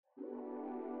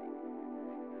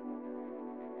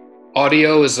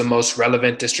Audio is the most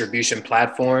relevant distribution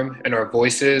platform, and our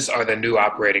voices are the new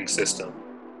operating system.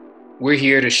 We're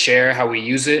here to share how we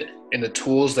use it and the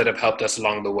tools that have helped us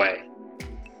along the way.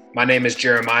 My name is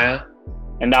Jeremiah.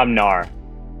 And I'm Nar.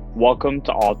 Welcome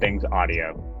to All Things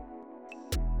Audio.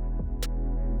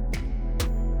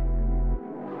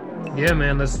 Yeah,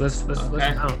 man. Let's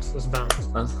bounce.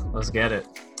 Let's get it.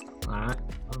 All right.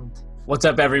 What's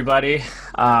up, everybody?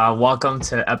 Welcome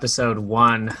to episode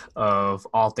 1 of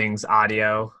All Things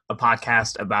Audio, a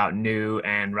podcast about new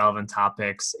and relevant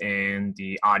topics in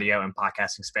the audio and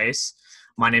podcasting space.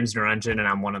 My name is Naranjan, and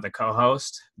I'm one of the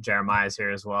co-hosts. Jeremiah is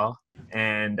here as well.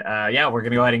 And we're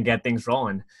going to go ahead and get things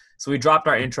rolling. So we dropped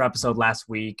our intro episode last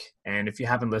week, and if you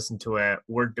haven't listened to it,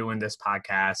 we're doing this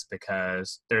podcast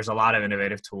because there's a lot of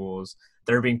innovative tools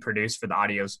that are being produced for the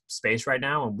audio space right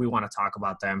now, and we want to talk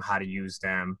about them, how to use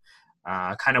them,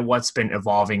 kind of what's been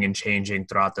evolving and changing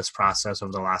throughout this process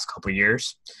over the last couple of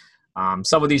years.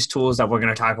 Some of these tools that we're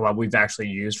going to talk about, we've actually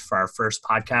used for our first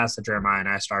podcast that Jeremiah and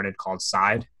I started called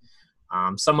Side.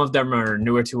 Some of them are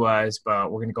newer to us,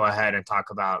 but we're going to go ahead and talk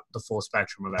about the full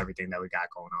spectrum of everything that we got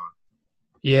going on.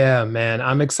 Yeah, man.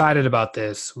 I'm excited about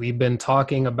this. We've been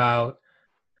talking about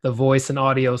the voice and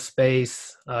audio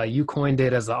space. You coined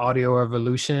it as the audio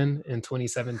revolution in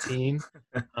 2017.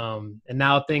 And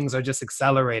now things are just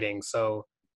accelerating. So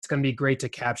it's going to be great to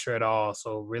capture it all.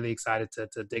 So really excited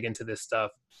to dig into this stuff.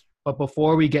 But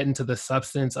before we get into the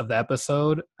substance of the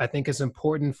episode, I think it's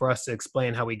important for us to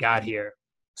explain how we got here.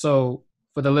 So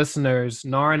for the listeners,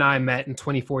 Nar and I met in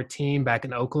 2014 back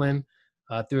in Oakland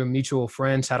through a mutual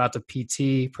friend. Shout out to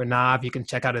PT Pranav. You can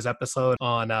check out his episode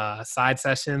on Side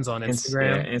Sessions on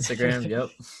Instagram. Instagram, yep.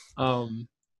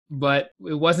 But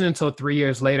it wasn't until 3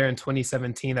 years later in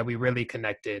 2017 that we really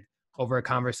connected over a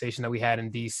conversation that we had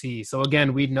in DC. So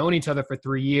again, we'd known each other for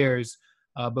 3 years,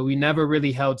 but we never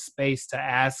really held space to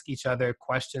ask each other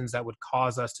questions that would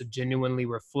cause us to genuinely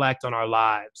reflect on our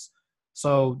lives.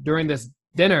 So during this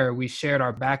dinner, we shared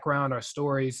our background, our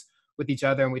stories with each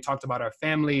other, and we talked about our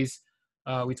families.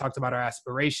 We talked about our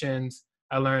aspirations.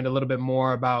 I learned a little bit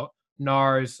more about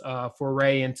Nar's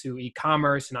foray into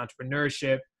e-commerce and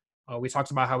entrepreneurship. We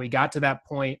talked about how we got to that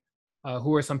point,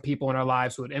 who are some people in our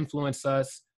lives who had influenced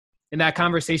us. And that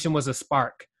conversation was a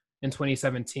spark in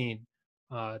 2017.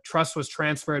 Trust was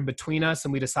transferred between us,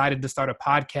 and we decided to start a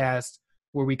podcast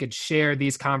where we could share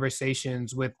these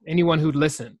conversations with anyone who'd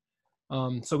listen.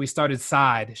 So we started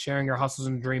Side, sharing our hustles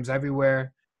and dreams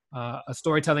everywhere, a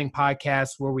storytelling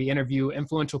podcast where we interview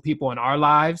influential people in our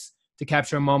lives to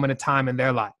capture a moment of time in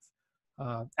their life.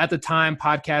 At the time,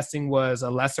 podcasting was a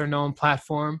lesser known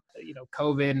platform.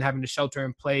 COVID and having to shelter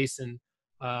in place and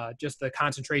just the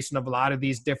concentration of a lot of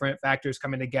these different factors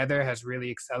coming together has really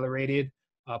accelerated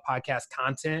podcast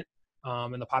content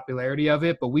and the popularity of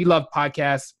it. But we loved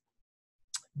podcasts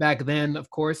back then, of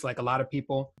course, like a lot of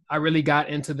people. I really got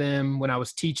into them when I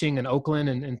was teaching in Oakland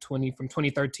from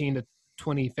 2013 to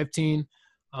 2015.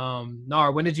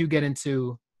 Nar, when did you get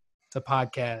into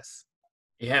podcasts?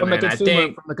 Yeah, from man.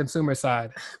 from the consumer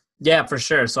side. Yeah, for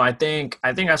sure. So I think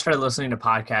I started listening to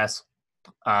podcasts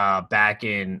back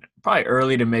in probably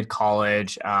early to mid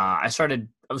college. I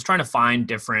was trying to find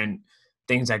different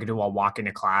things I could do while walking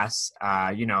to class,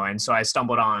 and so I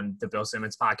stumbled on the Bill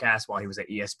Simmons podcast while he was at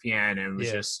ESPN, and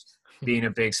was just being a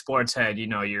big sports head,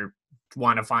 you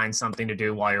want to find something to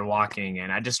do while you're walking.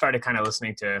 And I just started kind of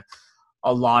listening to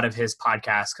a lot of his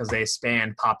podcasts because they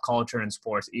spanned pop culture and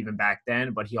sports even back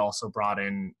then, but he also brought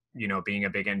in, being a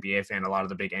big NBA fan, a lot of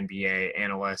the big NBA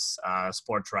analysts,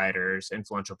 sports writers,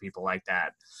 influential people like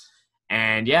that.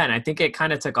 And I think it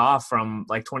kind of took off from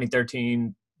like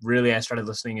 2013. Really, I started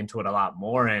listening into it a lot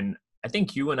more. And I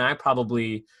think you and I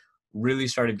probably really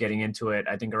started getting into it,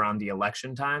 I think around the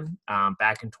election time,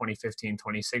 back in 2015,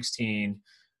 2016.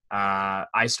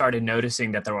 I started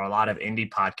noticing that there were a lot of indie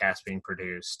podcasts being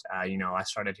produced. I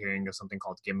started hearing of something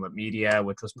called Gimlet Media,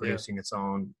 which was producing its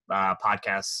own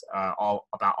podcasts all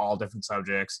about all different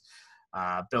subjects.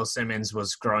 Bill Simmons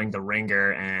was growing The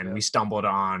Ringer, and we stumbled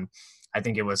on, I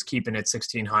think it was Keeping It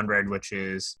 1600, which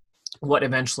is what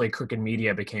eventually Crooked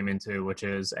Media became into, which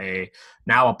is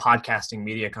now a podcasting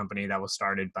media company that was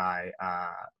started by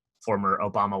former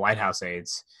Obama White House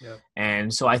aides. Yeah.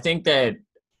 And so I think that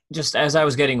just as I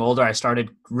was getting older, I started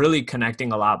really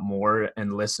connecting a lot more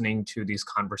and listening to these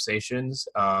conversations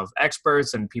of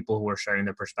experts and people who were sharing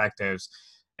their perspectives.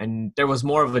 And there was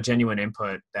more of a genuine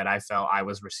input that I felt I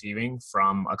was receiving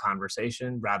from a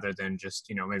conversation rather than just,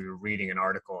 maybe reading an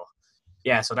article.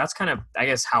 Yeah, so that's kind of, I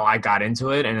guess, how I got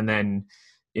into it. And then,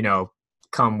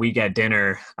 come we get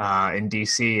dinner in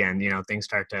DC, and things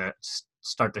start to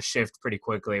start to shift pretty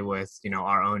quickly with,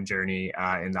 our own journey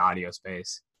in the audio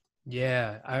space.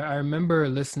 Yeah, I remember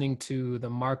listening to the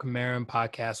Mark Maron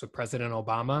podcast with President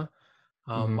Obama.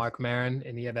 Mark Maron,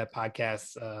 and he had that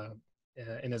podcast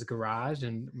in his garage.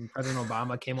 And when President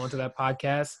Obama came onto that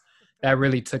podcast, that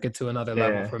really took it to another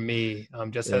level for me,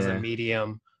 just as a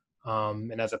medium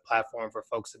and as a platform for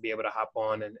folks to be able to hop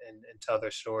on and tell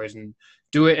their stories and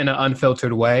do it in an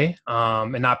unfiltered way,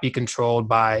 and not be controlled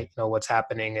by what's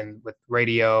happening and with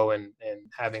radio and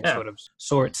having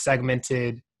sort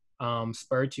segmented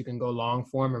spurts. You can go long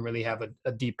form and really have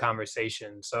a deep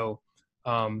conversation. So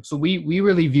we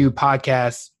really view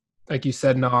podcasts, like you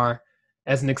said, Nar,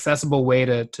 as an accessible way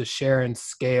to share and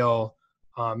scale,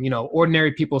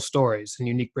 ordinary people's stories and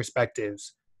unique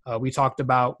perspectives. We talked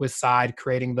about with Side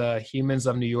creating the Humans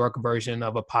of New York version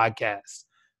of a podcast.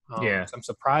 So I'm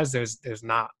surprised there's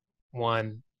not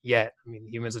one yet. I mean,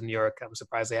 Humans of New York, I'm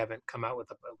surprised they haven't come out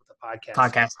with a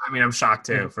podcast. I mean, I'm shocked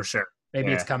too, for sure.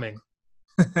 Maybe it's coming.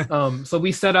 So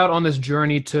we set out on this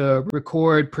journey to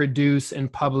record, produce,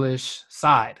 and publish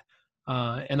Side.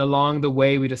 And along the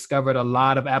way, we discovered a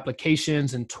lot of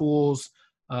applications and tools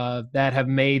that have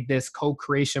made this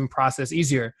co-creation process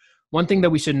easier. One thing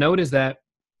that we should note is that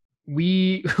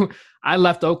I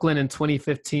left Oakland in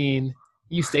 2015.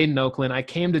 You stayed in Oakland. I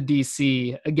came to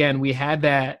DC. Again, we had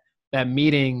that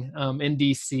meeting in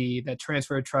DC, that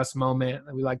transfer of trust moment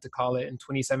that we like to call it, in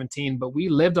 2017, but we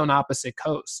lived on opposite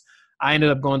coasts. I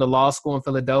ended up going to law school in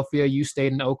Philadelphia. You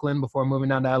stayed in Oakland before moving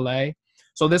down to LA.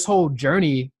 So this whole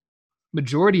journey,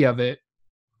 majority of it,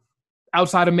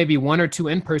 outside of maybe one or two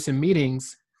in-person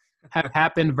meetings, have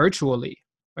happened virtually,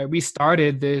 right? We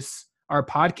started our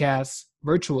podcast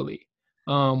virtually.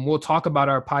 We'll talk about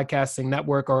our podcasting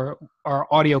network or our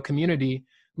audio community.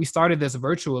 We started this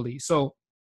virtually. So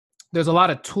there's a lot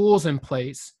of tools in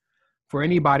place for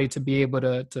anybody to be able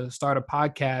to start a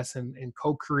podcast and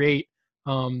co-create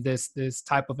this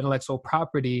type of intellectual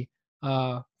property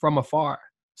from afar.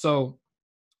 So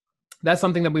that's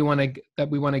something that we want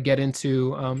to get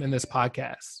into in this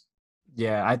podcast.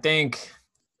 Yeah, I think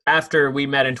after we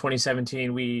met in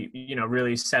 2017, we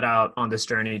really set out on this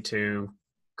journey to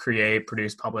create,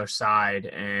 produce, publish Side,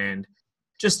 and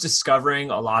just discovering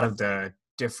a lot of the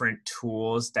different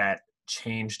tools that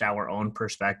changed our own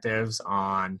perspectives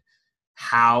on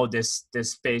how this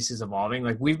space is evolving.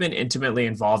 Like, we've been intimately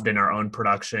involved in our own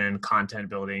production, content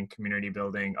building, community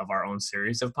building of our own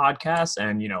series of podcasts.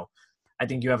 And, I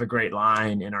think you have a great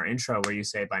line in our intro where you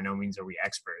say, by no means are we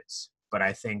experts. But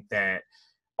I think that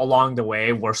along the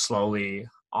way, we're slowly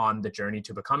on the journey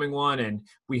to becoming one. And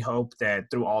we hope that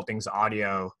through All Things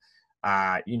Audio,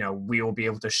 we will be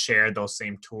able to share those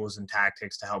same tools and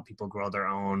tactics to help people grow their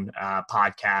own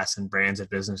podcasts and brands and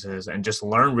businesses, and just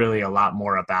learn really a lot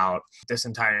more about this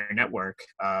entire network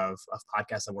of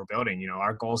podcasts that we're building.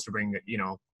 Our goal is to bring,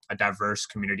 a diverse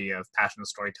community of passionate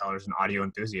storytellers and audio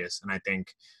enthusiasts. And I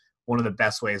think one of the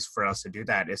best ways for us to do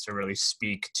that is to really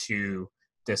speak to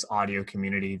this audio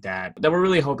community that we're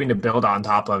really hoping to build on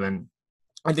top of. And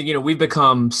I think, we've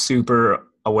become super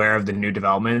aware of the new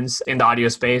developments in the audio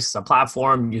space, a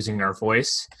platform using our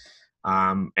voice.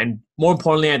 And more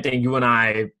importantly, I think you and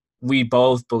I, we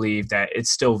both believe that it's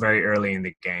still very early in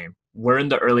the game. We're in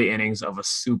the early innings of a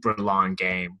super long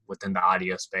game within the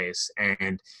audio space.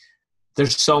 And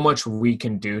there's so much we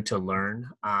can do to learn,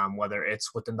 whether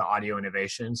it's within the audio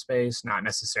innovation space, not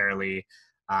necessarily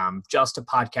just a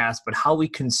podcast, but how we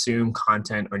consume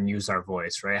content and use our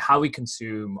voice, right? How we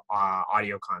consume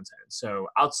audio content. So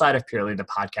outside of purely the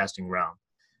podcasting realm,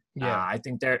 I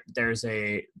think there's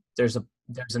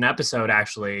an episode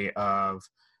actually of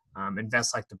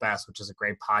Invest Like the Best, which is a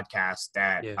great podcast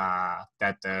that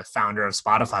the founder of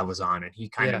Spotify was on, and he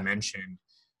kind of mentioned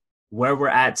where we're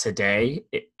at today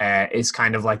is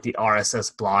kind of like the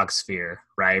RSS blog sphere,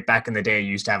 right? Back in the day,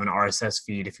 you used to have an RSS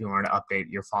feed if you wanted to update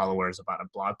your followers about a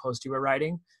blog post you were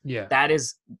writing. Yeah. That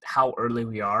is how early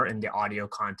we are in the audio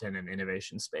content and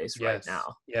innovation space right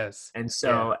now. Yes. And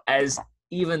so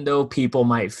even though people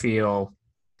might feel,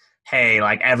 hey,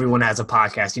 like everyone has a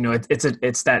podcast,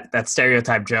 it's that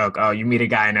stereotype joke. Oh, you meet a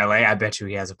guy in LA, I bet you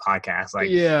he has a podcast. Like,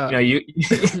 you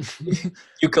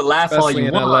could laugh all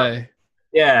you want. LA.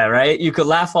 Yeah, right. You could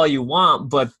laugh all you want,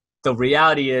 but the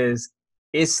reality is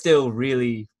it's still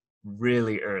really,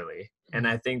 really early. And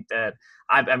I think that,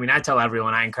 I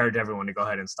encourage everyone to go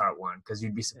ahead and start one, because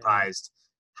you'd be surprised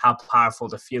how powerful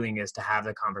the feeling is to have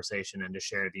the conversation and to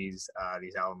share these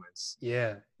elements.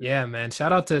 Yeah, man.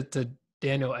 Shout out to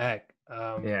Daniel Ek,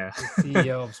 the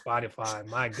CEO of Spotify.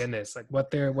 My goodness, like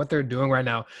what they're doing right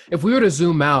now. If we were to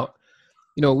zoom out,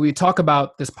 we talk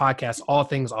about this podcast, All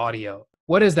Things Audio.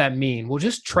 what does that mean? Well,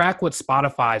 just track what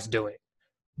Spotify is doing.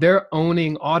 They're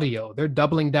owning audio. They're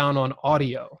doubling down on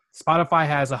audio. Spotify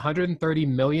has 130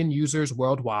 million users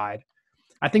worldwide.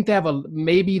 I think they have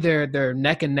maybe they're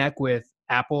neck and neck with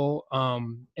Apple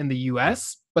in the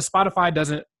US, but Spotify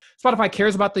doesn't. Spotify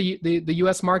cares about the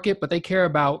US market, but they care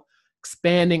about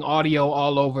expanding audio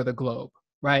all over the globe,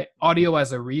 right? Audio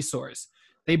as a resource.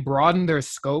 They broaden their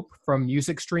scope from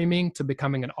music streaming to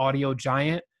becoming an audio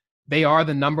giant. They are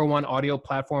the #1 audio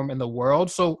platform in the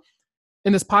world. So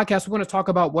in this podcast, we're going to talk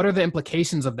about what are the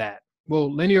implications of that.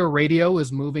 Well, linear radio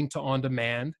is moving to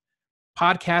on-demand.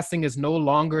 Podcasting is no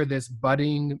longer this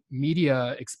budding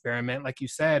media experiment. Like you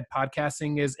said,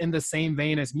 podcasting is in the same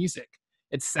vein as music.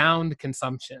 It's sound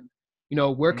consumption. You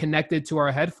know, we're connected to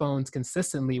our headphones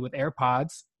consistently with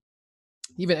AirPods.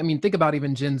 Think about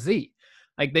even Gen Z.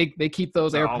 Like they keep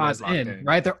those AirPods in,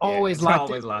 right? They're always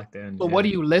locked in. So what are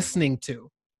you listening to,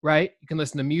 right? You can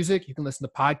listen to music. You can listen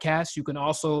to podcasts. You can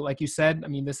also, like you said,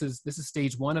 this is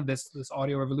stage one of this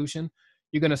audio revolution.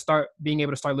 You're going to start being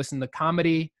able to start listening to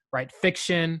comedy, right?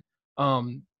 Fiction.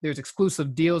 There's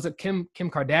exclusive deals that Kim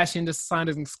Kardashian just signed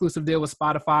an exclusive deal with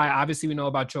Spotify. Obviously, we know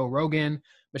about Joe Rogan.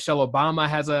 Michelle Obama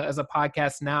has a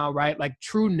podcast now, right? Like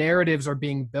true narratives are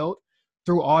being built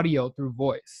through audio, through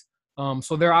voice.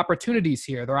 So there are opportunities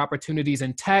here. There are opportunities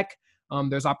in tech.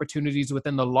 There's opportunities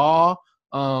within the law.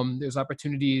 There's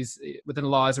opportunities within the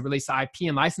law as it relates to IP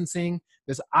and licensing.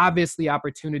 There's obviously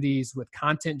opportunities with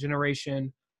content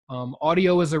generation.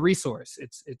 Audio is a resource.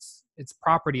 It's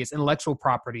property. It's intellectual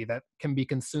property that can be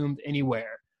consumed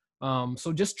anywhere.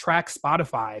 So just track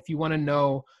Spotify if you want to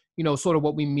know, sort of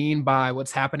what we mean by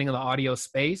what's happening in the audio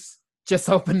space. Just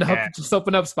open up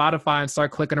Spotify and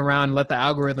start clicking around and let the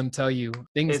algorithm tell you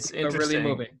things are really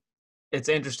moving. It's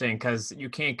interesting because you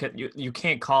can't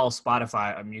call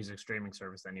Spotify a music streaming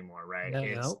service anymore, right?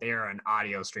 They're an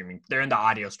audio streaming. They're in the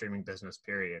audio streaming business,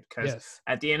 period. Because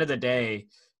at the end of the day,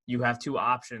 you have two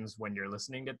options when you're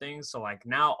listening to things. So like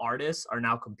now artists are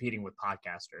now competing with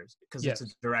podcasters because it's a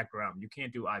direct realm. You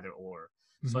can't do either or.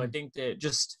 Mm-hmm. So I think that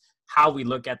just how we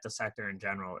look at the sector in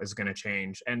general is going to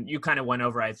change. And you kind of went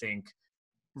over, I think,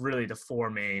 really the four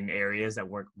main areas that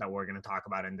we're going to talk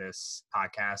about in this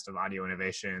podcast of audio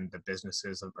innovation, the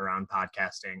businesses around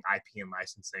podcasting, IP and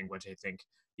licensing, which I think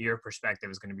your perspective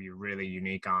is going to be really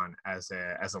unique on as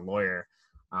a lawyer.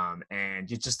 And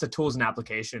just the tools and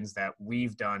applications that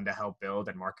we've done to help build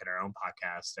and market our own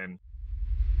podcast. And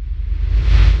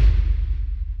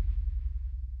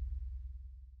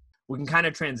we can kind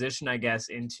of transition, I guess,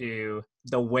 into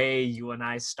the way you and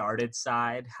I started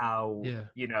Side, how,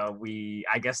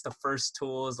 I guess the first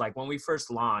tools, like when we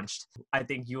first launched, I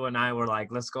think you and I were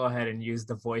like, let's go ahead and use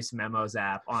the voice memos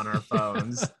app on our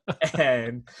phones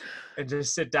and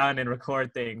just sit down and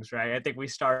record things, right? I think we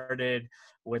started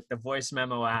with the voice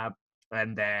memo app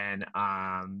and then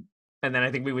I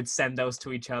think we would send those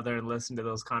to each other and listen to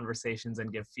those conversations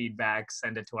and give feedback,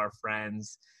 send it to our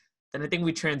friends. Then I think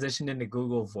we transitioned into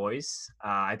Google Voice.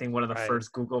 I think one of the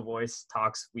first Google Voice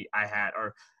talks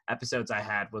episodes I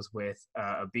had was with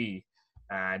Abi.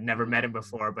 Never met him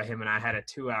before, but him and I had a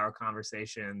 2-hour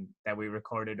conversation that we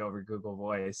recorded over Google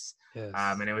Voice. Yes.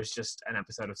 And it was just an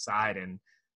episode of Side. And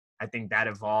I think that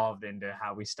evolved into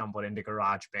how we stumbled into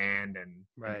GarageBand and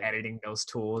editing those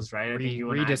tools, right? I think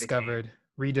you rediscovered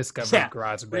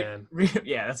GarageBand.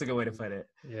 That's a good way to put it.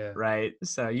 Yeah. Right.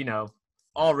 So,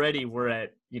 already we're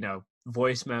at,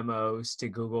 voice memos to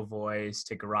Google Voice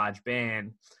to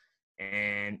GarageBand.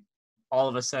 And all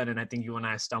of a sudden, I think you and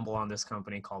I stumbled on this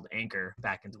company called Anchor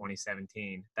back in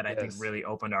 2017 that I think really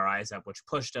opened our eyes up, which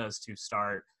pushed us to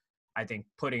start, I think,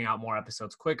 putting out more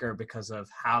episodes quicker because of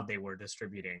how they were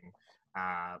distributing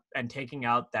and taking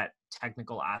out that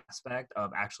technical aspect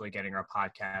of actually getting our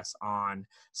podcasts on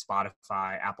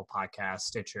Spotify, Apple Podcasts,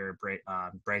 Stitcher,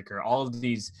 Breaker, all of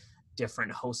these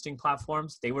different hosting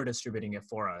platforms. They were distributing it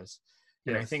for us.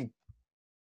 And I think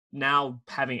now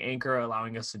having Anchor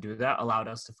allowing us to do that allowed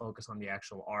us to focus on the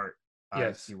actual art,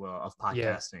 if you will, of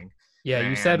podcasting.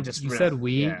 You said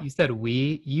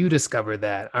you discovered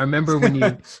that. I remember when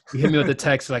you hit me with a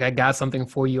text, like, I got something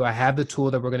for you. I have the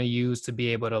tool that we're going to use to be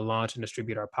able to launch and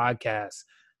distribute our podcast.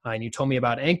 And you told me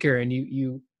about Anchor, and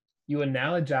you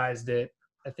analogized it,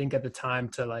 I think at the time,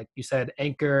 to, like you said,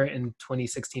 Anchor in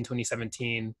 2016,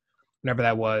 2017, whenever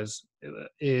that was,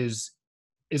 is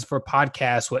for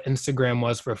podcasts what Instagram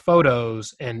was for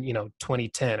photos in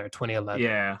 2010 or 2011.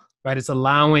 Yeah. Right. It's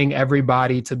allowing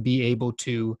everybody to be able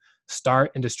to start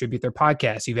and distribute their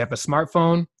podcast. If you have a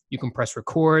smartphone, you can press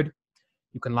record,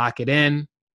 you can lock it in.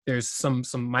 There's some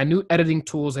minute editing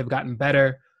tools. They've gotten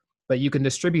better, but you can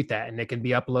distribute that and it can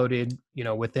be uploaded,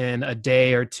 within a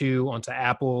day or two onto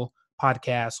Apple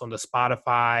Podcasts, onto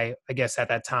Spotify, I guess at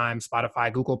that time,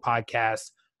 Spotify, Google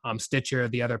Podcasts, Stitcher,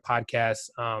 the other podcasts,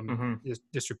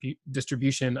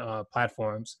 distribution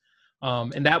platforms.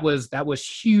 And that was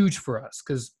huge for us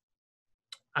because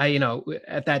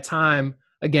at that time,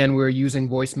 again, we were using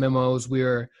voice memos. We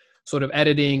were sort of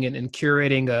editing and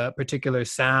curating a particular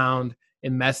sound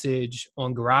and message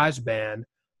on GarageBand.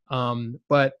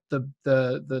 But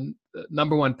the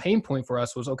number one pain point for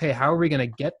us was, okay, how are we going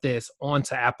to get this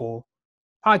onto Apple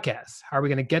Podcasts? How are we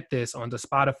going to get this onto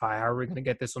Spotify? How are we going to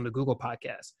get this onto Google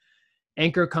Podcasts?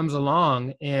 Anchor comes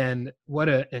along, and what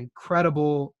an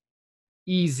incredible,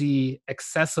 easy,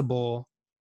 accessible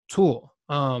tool.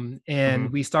 And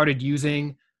we started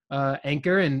using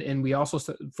Anchor, and we also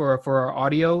for our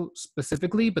audio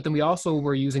specifically, but then we also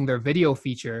were using their video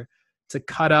feature to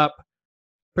cut up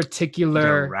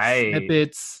particular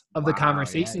snippets of the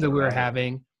conversations that we were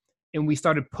having. And we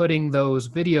started putting those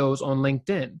videos on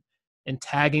LinkedIn and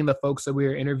tagging the folks that we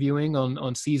were interviewing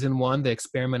on season 1, The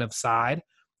Experiment of Side,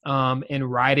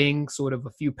 and writing sort of a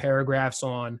few paragraphs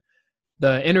on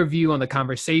the interview, on the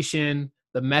conversation,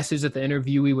 the message that the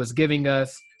interviewee was giving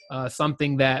us,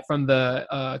 something that from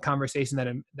the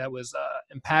conversation that was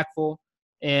impactful.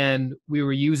 And we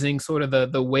were using sort of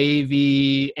the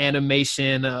wavy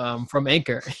animation from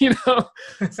Anchor,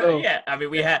 So yeah, I mean,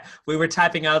 we were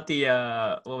typing out the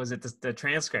what was it, the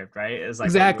transcript, right? It was like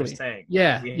exactly. What you were saying.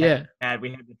 Yeah, we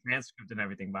had the transcript and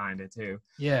everything behind it too.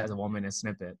 Yeah, as a 1-minute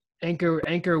snippet.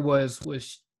 Anchor was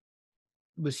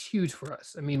huge for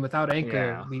us. I mean, without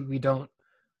Anchor, we don't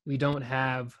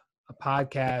have a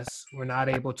podcast. We're not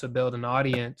able to build an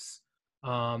audience.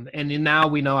 And now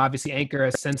we know, obviously, Anchor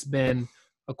has since been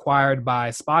acquired by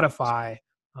Spotify.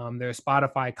 They're a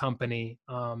Spotify company,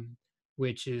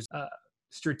 which is a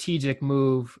strategic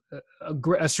move by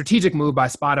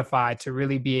Spotify to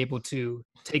really be able to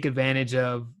take advantage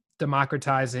of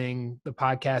democratizing the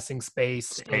podcasting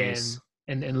space.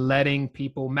 And letting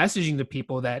people, messaging to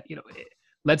people that,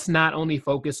 let's not only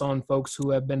focus on folks who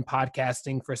have been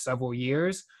podcasting for several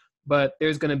years, but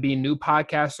there's going to be new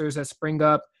podcasters that spring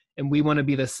up, and we want to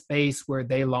be the space where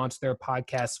they launch their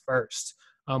podcast first.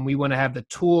 We want to have the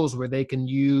tools where they can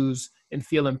use and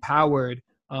feel empowered,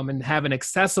 and have an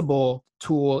accessible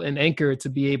tool in Anchor to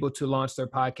be able to launch their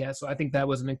podcast. So I think that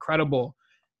was an incredible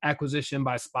acquisition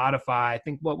by Spotify. I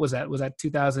think, what was that? Was that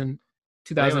 2019?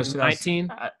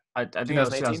 I think it was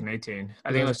 2018.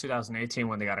 I think it was 2018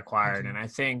 when they got acquired. And I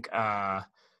think, I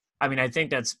think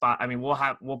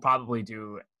that we'll probably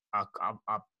do a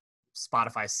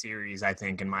Spotify series, I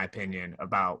think, in my opinion,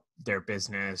 about their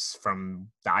business, from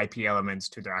the IP elements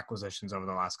to their acquisitions over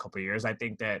the last couple of years. I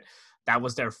think that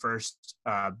was their first,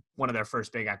 one of their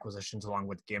first big acquisitions, along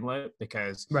with Gimlet,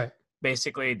 because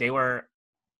basically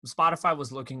Spotify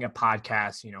was looking at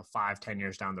podcasts, 5-10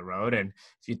 years down the road. And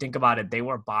if you think about it, they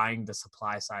were buying the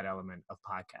supply side element of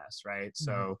podcasts, right? Mm-hmm.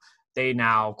 So they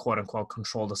now, quote unquote,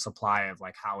 control the supply of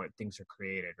like how things are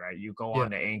created, right? You go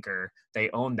on to Anchor, they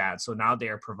own that. So now they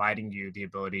are providing you the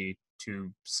ability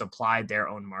to supply their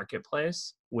own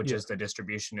marketplace, which is the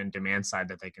distribution and demand side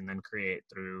that they can then create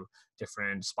through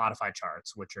different Spotify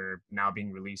charts, which are now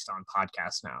being released on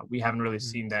podcasts now. We haven't really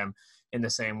seen them in the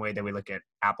same way that we look at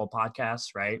Apple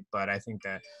Podcasts, right? But I think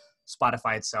that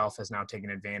Spotify itself has now taken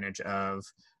advantage of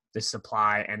the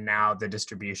supply and now the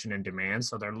distribution and demand.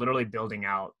 So they're literally building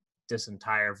out this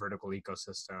entire vertical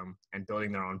ecosystem and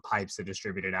building their own pipes to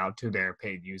distribute it out to their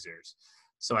paid users.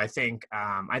 So I think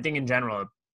in general,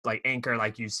 like Anchor,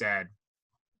 like you said,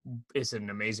 is an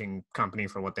amazing company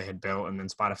for what they had built, and then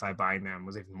Spotify buying them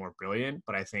was even more brilliant.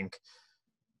 But I think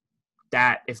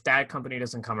that if that company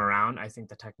doesn't come around, I think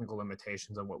the technical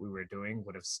limitations of what we were doing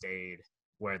would have stayed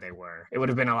where they were. It would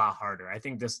have been a lot harder. I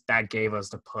think that gave us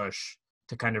the push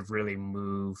to kind of really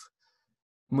move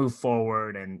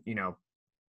forward and,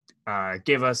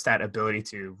 give us that ability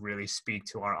to really speak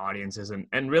to our audiences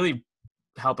and really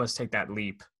help us take that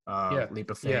leap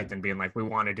of faith and being like, we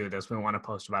want to do this. We want to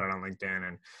post about it on LinkedIn.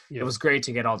 And it was great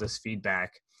to get all this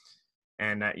feedback.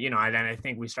 And, then I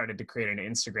think we started to create an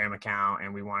Instagram account,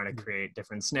 and we wanted to create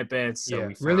different snippets. So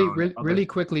we really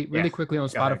quickly on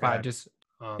Spotify,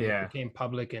 became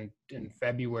public in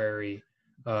February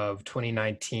of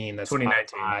 2019. That's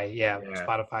 2019.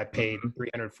 Spotify paid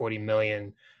 $340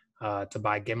 million to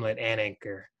buy Gimlet and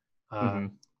Anchor.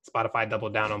 Spotify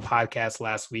doubled down on podcasts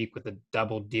last week with a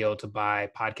double deal to buy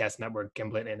Podcast Network,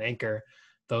 Gimlet, and Anchor.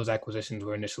 Those acquisitions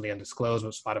were initially undisclosed,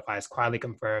 but Spotify has quietly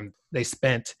confirmed they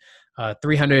spent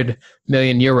 €300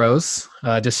 million,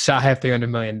 just shy of $300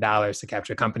 million to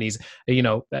capture companies.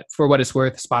 That for what it's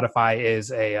worth, Spotify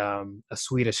is a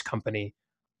Swedish company.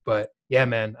 But yeah,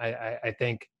 man, I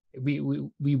think we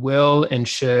will and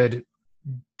should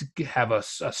have a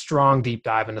strong deep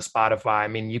dive into Spotify. I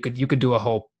mean, you could do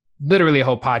literally a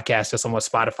whole podcast just on what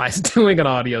Spotify is doing in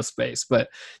audio space, but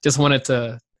just wanted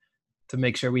to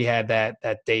make sure we had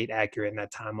that date accurate and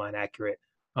that timeline accurate.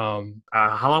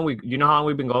 How long we've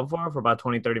been going for about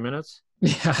 20-30 minutes?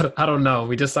 Yeah, I don't know.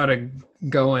 We just started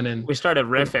going and we started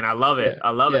riffing. I love it. I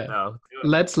love it though.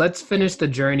 Let's finish the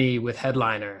journey with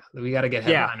Headliner. We got to get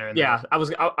Headliner in there. Yeah. I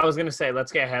was gonna say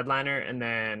let's get Headliner and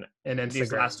then Instagram.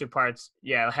 These last two parts.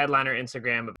 Yeah, Headliner,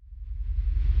 Instagram.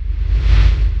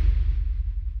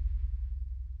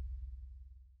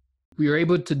 We were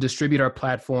able to distribute our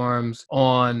platforms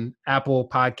on Apple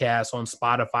Podcasts, on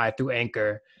Spotify, through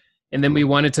Anchor. And then we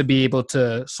wanted to be able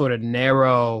to sort of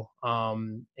narrow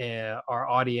our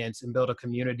audience and build a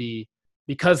community,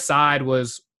 because Side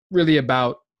was really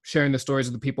about sharing the stories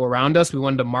of the people around us. We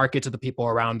wanted to market to the people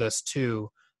around us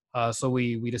too. So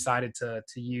we decided to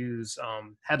use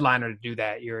Headliner to do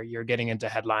that. You're getting into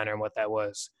Headliner and what that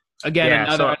was. Again,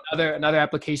 another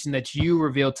application that you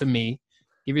revealed to me.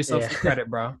 Give yourself some credit,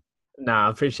 bro. No, I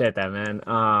appreciate that, man.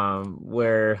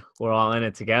 We're all in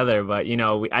it together, but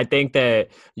I think that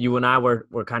you and I were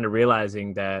kind of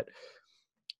realizing that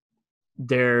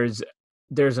there's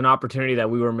an opportunity that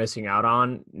we were missing out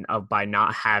on by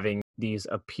not having these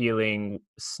appealing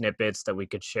snippets that we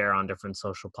could share on different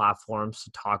social platforms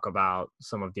to talk about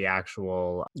some of the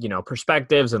actual,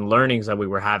 perspectives and learnings that we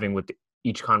were having with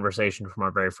each conversation from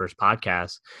our very first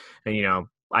podcast. And,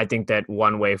 I think that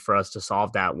one way for us to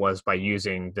solve that was by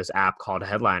using this app called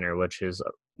Headliner, which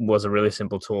was a really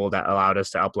simple tool that allowed us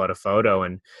to upload a photo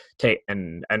and take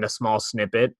and a small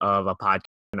snippet of a podcast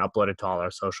and upload it to all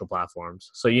our social platforms.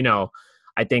 So,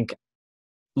 I think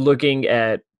looking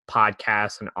at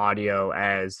podcasts and audio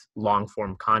as long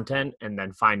form content and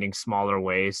then finding smaller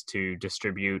ways to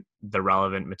distribute the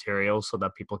relevant materials so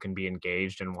that people can be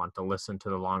engaged and want to listen to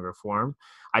the longer form.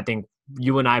 I think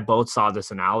you and I both saw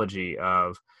this analogy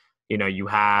of, you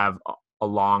have a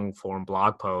long form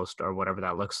blog post or whatever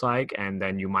that looks like, and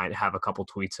then you might have a couple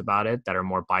tweets about it that are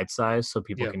more bite-sized so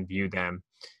people can view them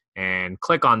and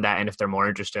click on that. And if they're more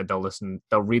interested,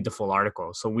 they'll read the full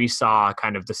article. So we saw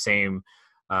kind of the same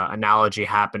analogy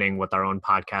happening with our own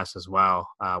podcast as well,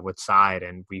 with Side.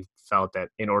 And we felt that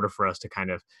in order for us to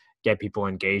kind of get people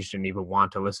engaged and even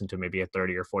want to listen to maybe a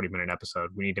 30 or 40-minute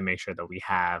episode, we need to make sure that we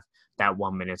have that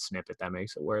 1-minute snippet that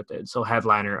makes it worth it. So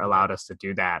Headliner allowed us to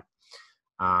do that.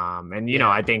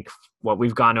 I think what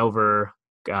we've gone over,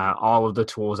 all of the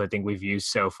tools I think we've used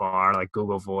so far, like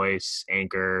Google Voice,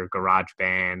 Anchor,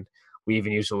 GarageBand. We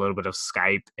even used a little bit of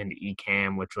Skype and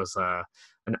Ecamm, which was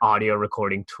an audio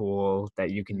recording tool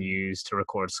that you can use to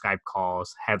record Skype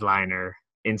calls, Headliner,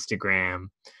 Instagram.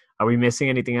 Are we missing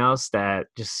anything else that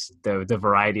just the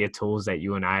variety of tools that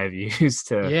you and I have used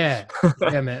to? Yeah,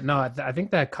 man. No, I think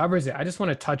that covers it. I just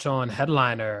want to touch on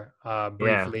Headliner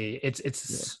briefly. Yeah.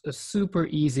 It's a super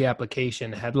easy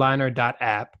application,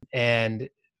 headliner.app. And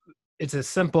it's as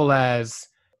simple as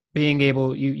being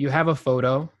able, you have a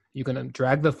photo, you can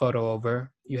drag the photo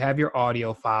over, you have your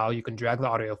audio file, you can drag the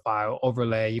audio file,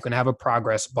 overlay, you can have a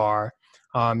progress bar,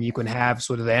 you can have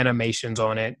sort of the animations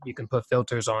on it, you can put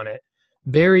filters on it.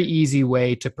 Very easy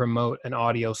way to promote an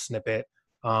audio snippet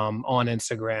on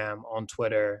Instagram, on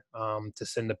Twitter, to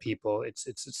send to people. It's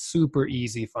a super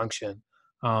easy function.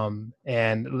 And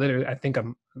literally,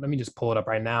 let me just pull it up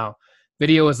right now.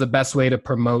 Video is the best way to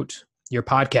promote your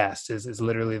podcast is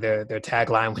literally their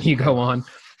tagline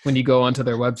when you go onto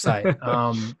their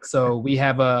website. So we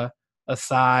have a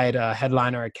Side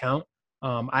Headliner account.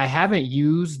 I haven't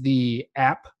used the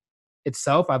app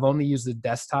itself. I've only used the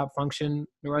desktop function.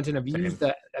 Niranjan, have you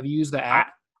used the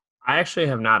app? I actually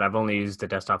have not. I've only used the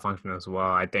desktop function as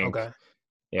well. I think. Okay.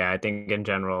 Yeah, I think in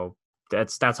general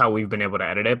that's how we've been able to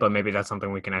edit it. But maybe that's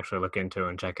something we can actually look into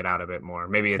and check it out a bit more.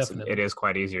 Maybe it is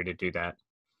quite easier to do that.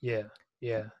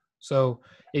 Yeah. So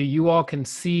you all can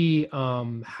see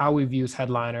how we've used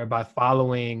Headliner by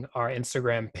following our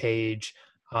Instagram page,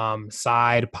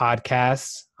 Side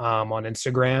Podcasts on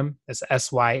Instagram. That's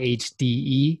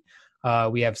SYHDE.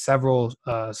 We have several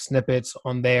snippets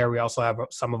on there. We also have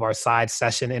some of our Side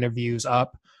session interviews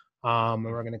up. And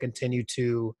we're going to continue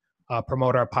to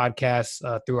promote our podcast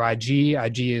through IG.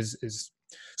 IG is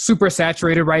super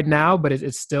saturated right now, but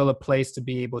it's still a place to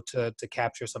be able to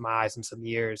capture some eyes and some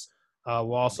ears.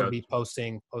 We'll also be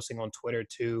posting on Twitter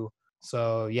too.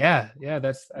 So yeah,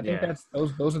 those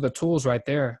are the tools right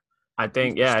there. I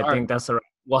think that's the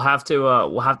We'll have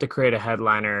to create a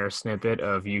headliner snippet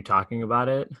of you talking about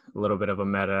it, a little bit of a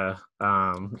meta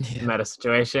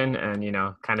situation, and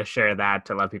kind of share that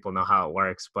to let people know how it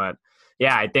works. But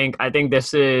yeah, I think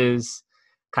this is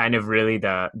kind of really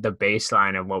the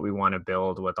baseline of what we want to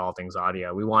build with All Things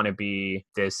Audio. We want to be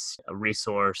this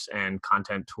resource and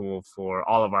content tool for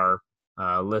all of our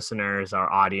listeners,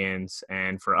 our audience,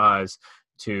 and for us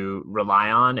to rely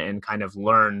on and kind of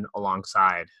learn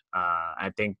alongside.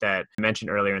 I think that I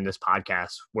mentioned earlier in this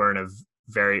podcast, we're in a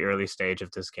very early stage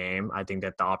of this game. I think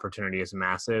that the opportunity is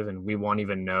massive, and we won't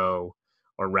even know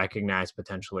or recognize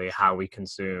potentially how we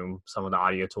consume some of the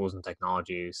audio tools and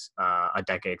technologies a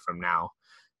decade from now.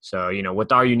 So,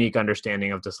 with our unique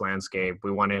understanding of this landscape,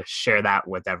 we want to share that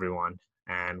with everyone.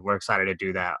 And we're excited to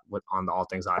do that on the All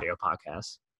Things Audio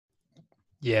podcast.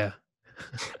 Yeah.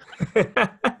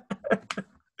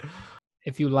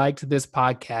 If you liked this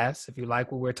podcast, if you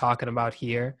like what we're talking about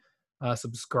here,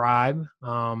 subscribe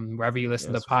wherever you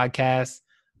listen to podcasts.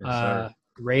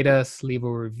 Rate us, leave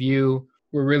a review.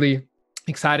 We're really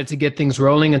excited to get things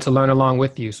rolling and to learn along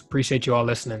with you. So appreciate you all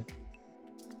listening.